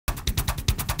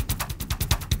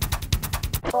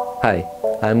Hi,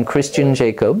 I'm Christian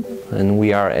Jacob, and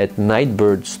we are at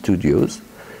Nightbird Studios,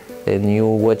 and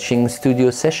you're watching Studio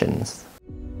Sessions.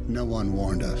 No one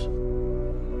warned us.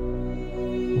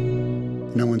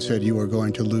 No one said you were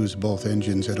going to lose both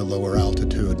engines at a lower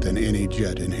altitude than any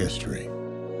jet in history.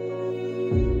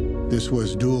 This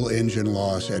was dual engine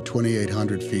loss at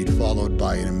 2,800 feet, followed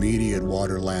by an immediate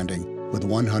water landing with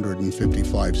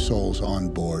 155 souls on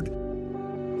board.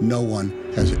 No one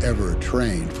has ever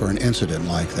trained for an incident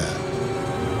like that.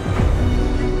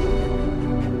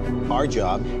 Our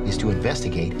job is to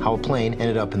investigate how a plane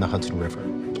ended up in the Hudson River.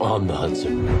 On the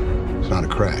Hudson. It's not a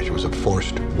crash, it was a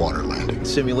forced water landing.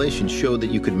 Simulations showed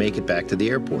that you could make it back to the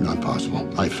airport. Not possible.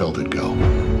 I felt it go.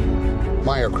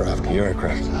 My aircraft. Your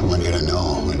aircraft. I want you to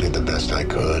know I did the best I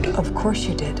could. Of course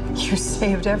you did. You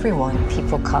saved everyone.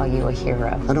 People call you a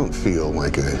hero. I don't feel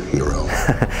like a hero.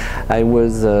 I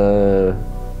was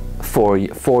 4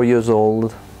 years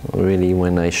old, really,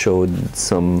 when I showed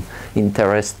some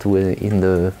interest in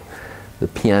the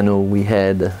piano we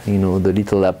had, you know, the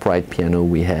little upright piano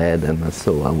we had, and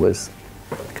so I was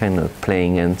kind of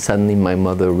playing, and suddenly my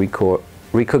mother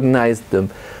recognized the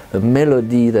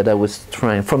melody that I was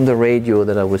trying, from the radio,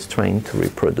 that I was trying to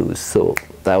reproduce. So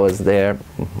that was there.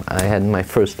 I had my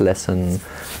first lesson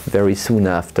very soon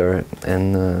after,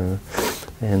 and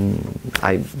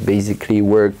I basically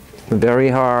worked very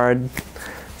hard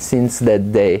since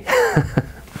that day.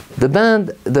 The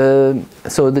band,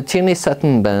 so the Tierney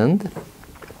Sutton band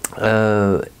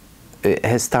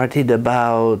has started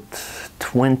about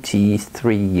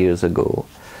 23 years ago,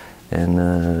 and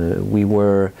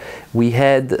we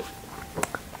had,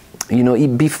 you know,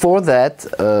 before that,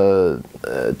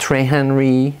 Trey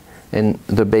Henry and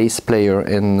the bass player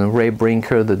and Ray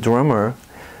Brinker, the drummer,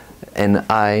 and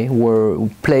I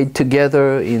played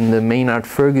together in the Maynard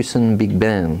Ferguson big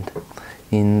band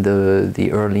in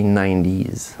the early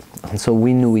 90s, and so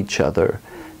we knew each other.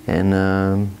 And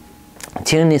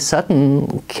Tierney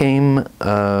Sutton came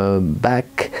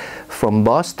back from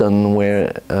Boston,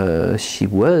 where she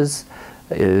was,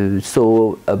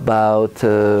 so about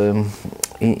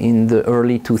in the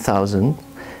early 2000s,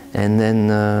 and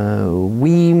then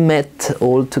we met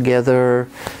all together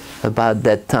about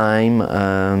that time.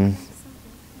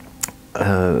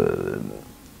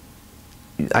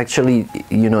 Actually,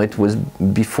 you know, it was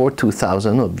before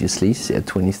 2000, obviously, at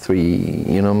 23,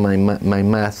 you know, my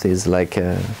math is like,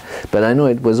 but I know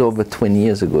it was over 20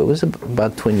 years ago. It was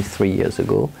about 23 years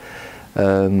ago.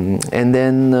 And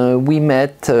then we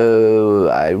met,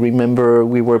 I remember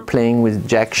we were playing with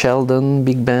Jack Sheldon,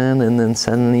 big band, and then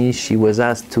suddenly she was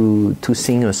asked to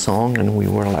sing a song, and we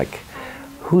were like,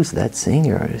 who's that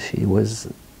singer? She was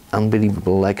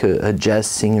unbelievable, like a jazz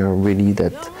singer, really,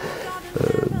 that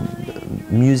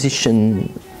musician,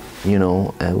 you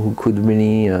know, who could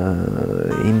really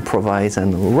improvise,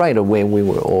 and right away we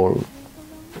were all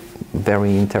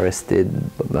very interested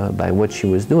by what she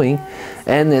was doing.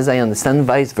 And as I understand,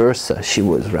 vice versa, she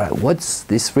was, right, what's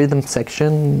this rhythm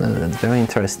section? It's very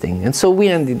interesting. And so we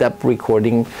ended up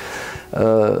recording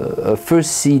a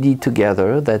first CD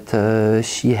together that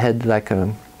she had like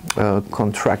a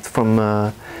contract from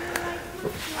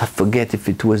I forget if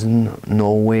it was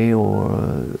Norway or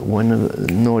one of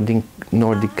the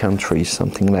Nordic countries,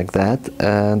 something like that.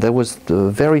 That was the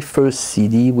very first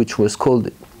CD, which was called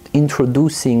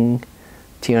Introducing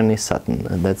Tierney Sutton,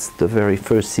 and that's the very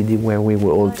first CD where we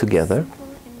were all together.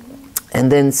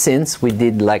 And then since we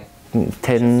did like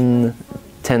 10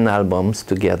 albums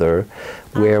together,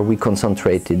 where we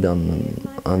concentrated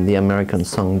on the American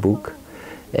songbook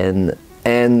and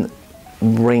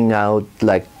bring out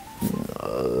like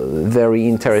very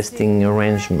interesting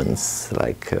arrangements.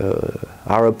 Like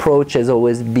our approach has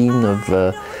always been of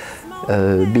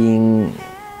being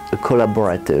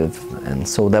collaborative, and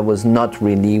so there was not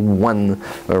really one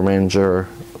arranger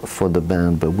for the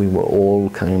band, but we were all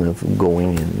kind of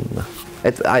going in.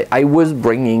 I was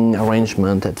bringing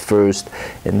arrangement at first,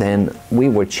 and then we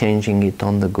were changing it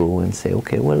on the go and say,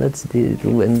 okay, well, let's do it,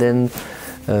 and then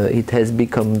it has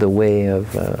become the way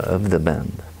of the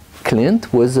band.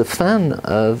 Clint was a fan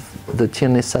of the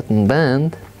Tierney Sutton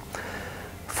band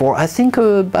for I think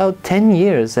about 10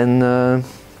 years, and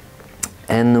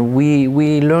we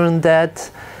learned that,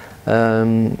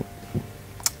 and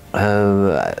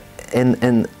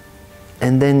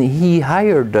then he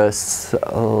hired us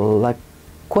like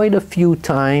quite a few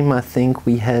times. I think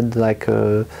we had like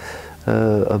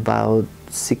about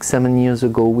 6-7 years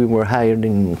ago we were hired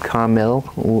in Carmel,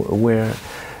 where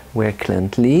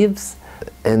Clint lives.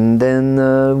 And then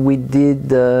we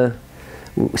did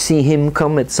see him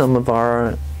come at some of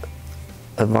our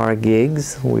of our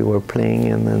gigs. We were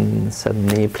playing, and then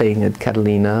suddenly playing at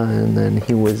Catalina, and then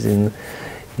he was in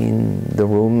the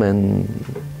room, and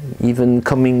even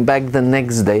coming back the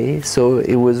next day. So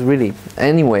it was really,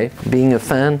 anyway, being a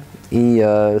fan, he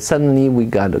suddenly we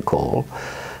got a call,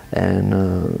 and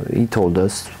he told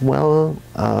us, well,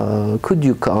 could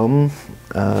you come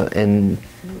and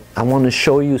I want to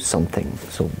show you something.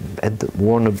 So at the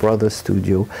Warner Brothers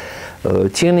studio,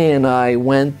 Tierney and I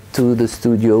went to the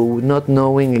studio not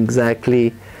knowing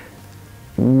exactly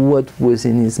what was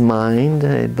in his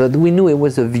mind, but we knew it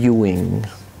was a viewing,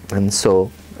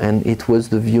 and it was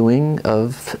the viewing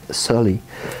of Sully,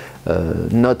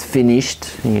 not finished,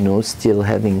 you know, still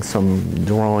having some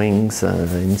drawings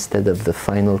instead of the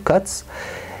final cuts.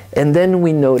 And then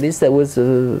we noticed there was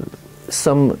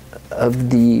some of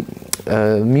the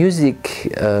music,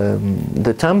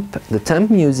 the temp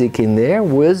music in there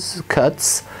was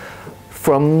cuts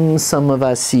from some of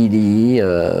our CD.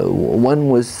 One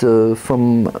was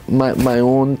from my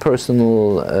own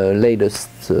personal latest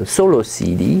solo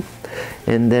CD,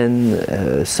 and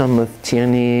then some of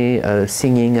Tierney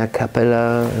singing a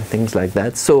cappella and things like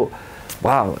that. So,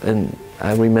 wow! And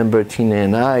I remember Tina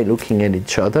and I looking at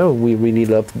each other. We really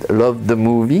loved the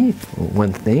movie,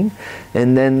 one thing,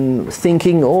 and then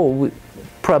thinking, oh,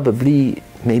 probably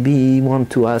maybe he want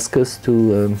to ask us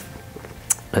to,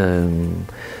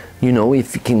 you know,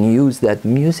 if we can use that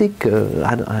music.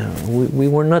 We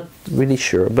were not really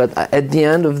sure. But at the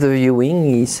end of the viewing,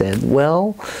 he said,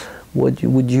 well,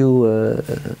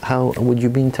 how would you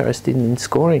be interested in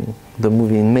scoring the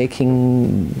movie, in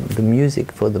making the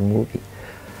music for the movie?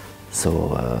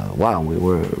 So, wow, we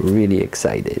were really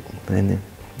excited, and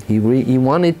he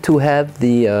wanted to have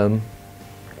the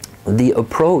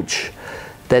approach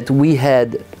that we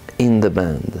had in the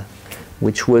band,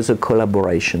 which was a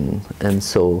collaboration, and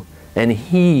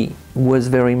he was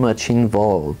very much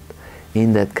involved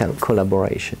in that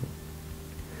collaboration.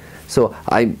 So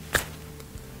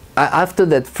after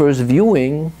that first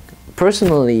viewing,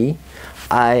 personally,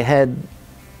 I had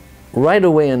right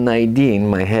away an idea in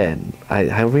my head.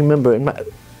 I remember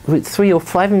 3 or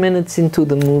 5 minutes into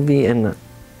the movie, and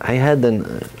I had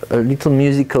a little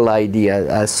musical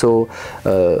idea. I saw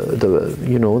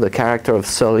the character of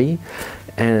Sully,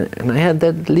 and I had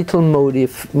that little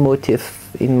motif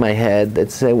in my head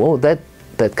that said, "Oh, that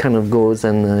kind of goes,"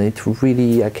 and it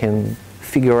really, I can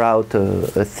figure out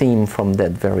a theme from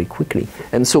that very quickly.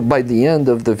 And so by the end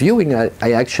of the viewing,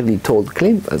 I actually told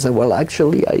Clint, I said, well,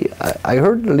 actually, I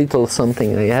heard a little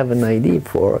something I have an idea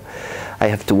for. I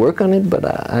have to work on it, but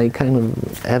I kind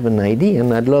of have an idea,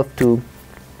 and I'd love to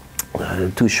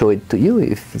show it to you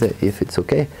if it's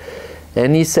okay.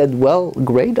 And he said, well,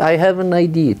 great, I have an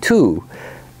idea too.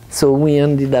 So we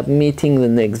ended up meeting the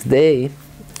next day,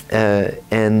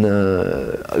 and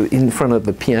in front of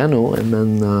the piano, and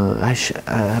then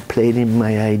I played him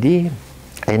my idea,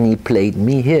 and he played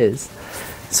me his.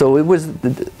 So it was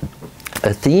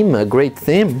a theme, a great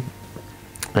theme,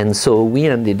 and so we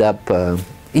ended up.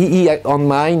 On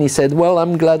mine, he said, "Well,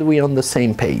 I'm glad we're on the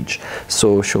same page."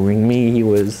 So showing me he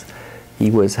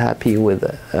was happy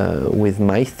with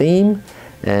my theme,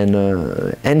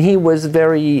 and he was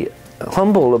very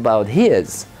humble about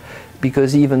his,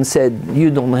 because he even said, you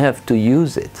don't have to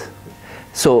use it.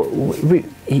 So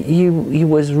he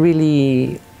was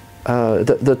really,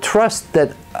 the trust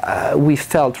that we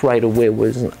felt right away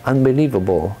was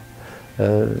unbelievable.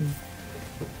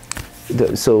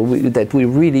 That we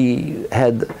really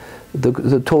had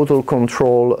the total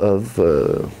control of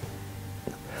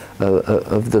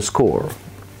the score.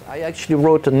 I actually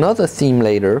wrote another theme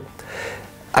later,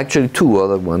 actually 2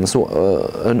 other ones.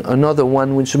 Another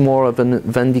one which is more of a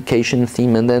vindication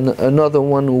theme, and then another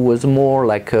one who was more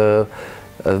like a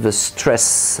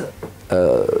stress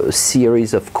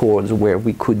series of chords where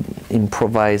we could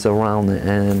improvise around,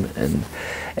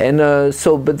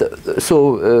 so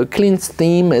Clint's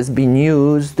theme has been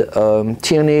used.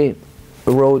 Tierney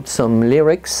wrote some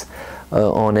lyrics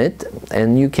on it,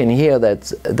 and you can hear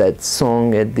that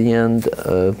song at the end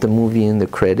of the movie in the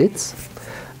credits.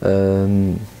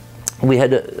 We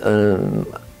had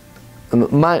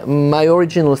my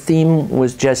original theme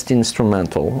was just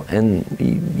instrumental, and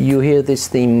you hear this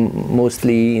theme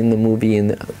mostly in the movie,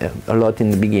 a lot in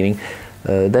the beginning.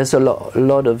 There's a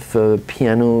lot of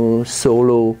piano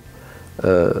solo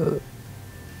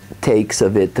takes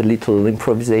of it, a little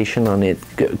improvisation on it.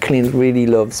 Clint really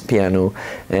loves piano,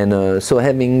 and so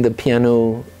having the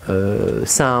piano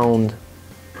sound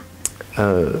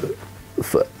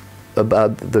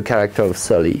about the character of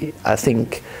Sully, I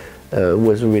think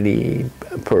was really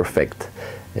perfect.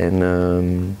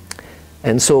 And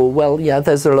so, well, yeah,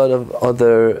 there's a lot of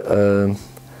other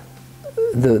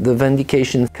the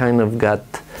Vindication kind of got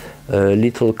a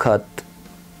little cut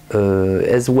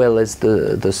as well as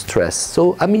the stress.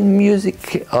 So I mean,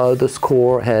 music, the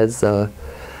score has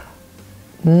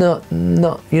not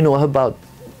you know, about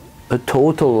a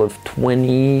total of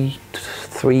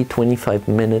 23-25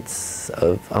 minutes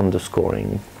of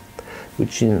underscoring,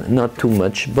 which is not too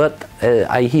much, but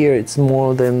I hear it's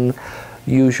more than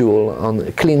usual. On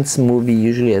Clint's movie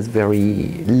usually has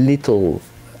very little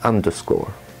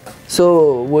underscore.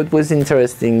 So what was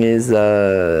interesting is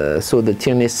so the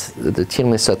Tierney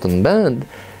Sutton Band,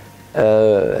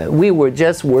 we were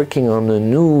just working on a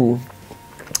new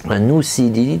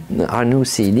CD, our new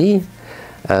CD,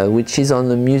 which is on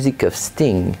the music of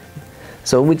Sting.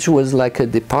 So which was like a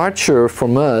departure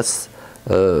from us,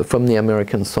 from the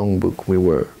American Songbook. We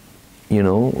were, you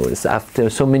know, after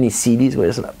so many CDs,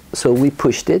 so we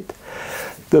pushed it.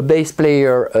 The bass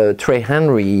player, Trey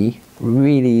Henry,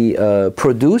 really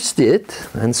produced it,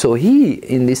 and so he,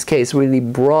 in this case, really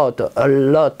brought a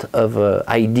lot of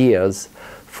ideas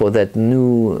for that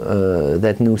new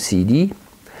CD.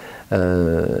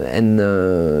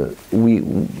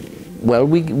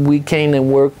 We kind of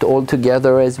worked all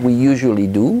together as we usually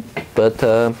do, but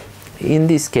in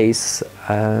this case,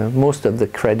 most of the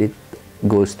credit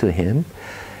goes to him.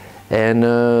 And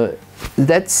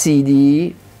that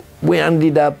CD, we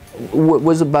ended up,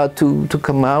 was about to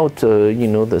come out, you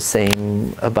know,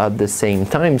 about the same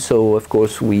time. So of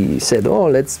course we said, oh,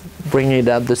 let's bring it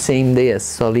out the same day as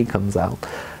Sully comes out.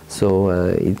 So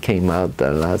it came out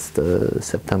last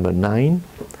September 9,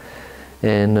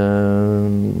 and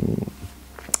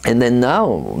then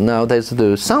now there's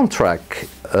the soundtrack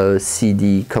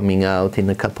CD coming out in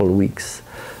a couple of weeks,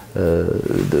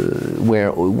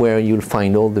 where you'll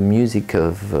find all the music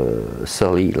of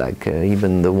Sully, like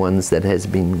even the ones that has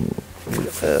been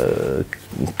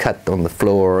cut on the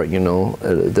floor, you know,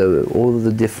 all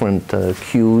the different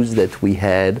cues that we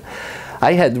had.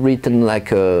 I had written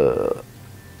like a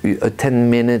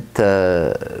 10-minute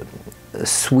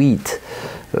suite,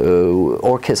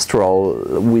 orchestral,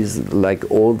 with like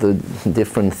all the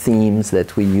different themes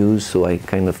that we use, so I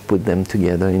kind of put them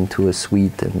together into a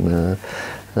suite, and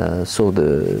so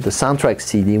the soundtrack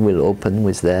CD will open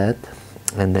with that,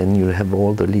 and then you'll have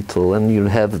all the little, and you'll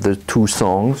have the 2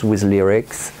 songs with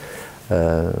lyrics,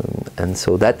 and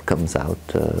so that comes out.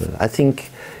 I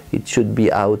think it should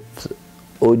be out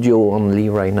audio only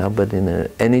right now, but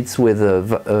and it's with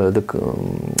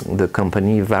the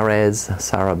company Varese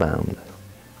Saraband.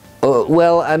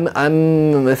 Well, I'm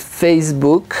a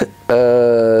Facebook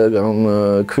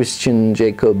on Christian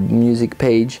Jacob music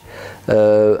page.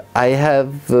 I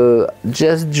have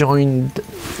just joined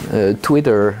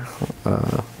Twitter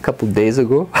a couple days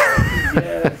ago.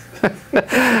 Yes.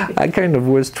 I kind of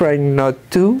was trying not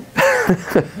to,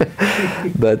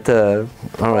 but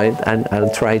all right, I'll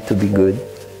try to be good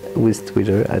with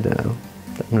Twitter. I don't know,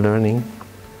 I'm learning.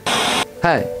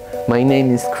 Hi, my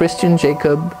name is Christian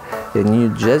Jacob, and you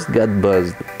just got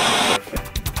buzzed.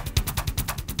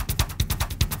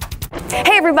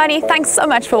 Hey everybody, thanks so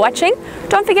much for watching.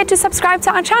 Don't forget to subscribe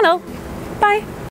to our channel. Bye.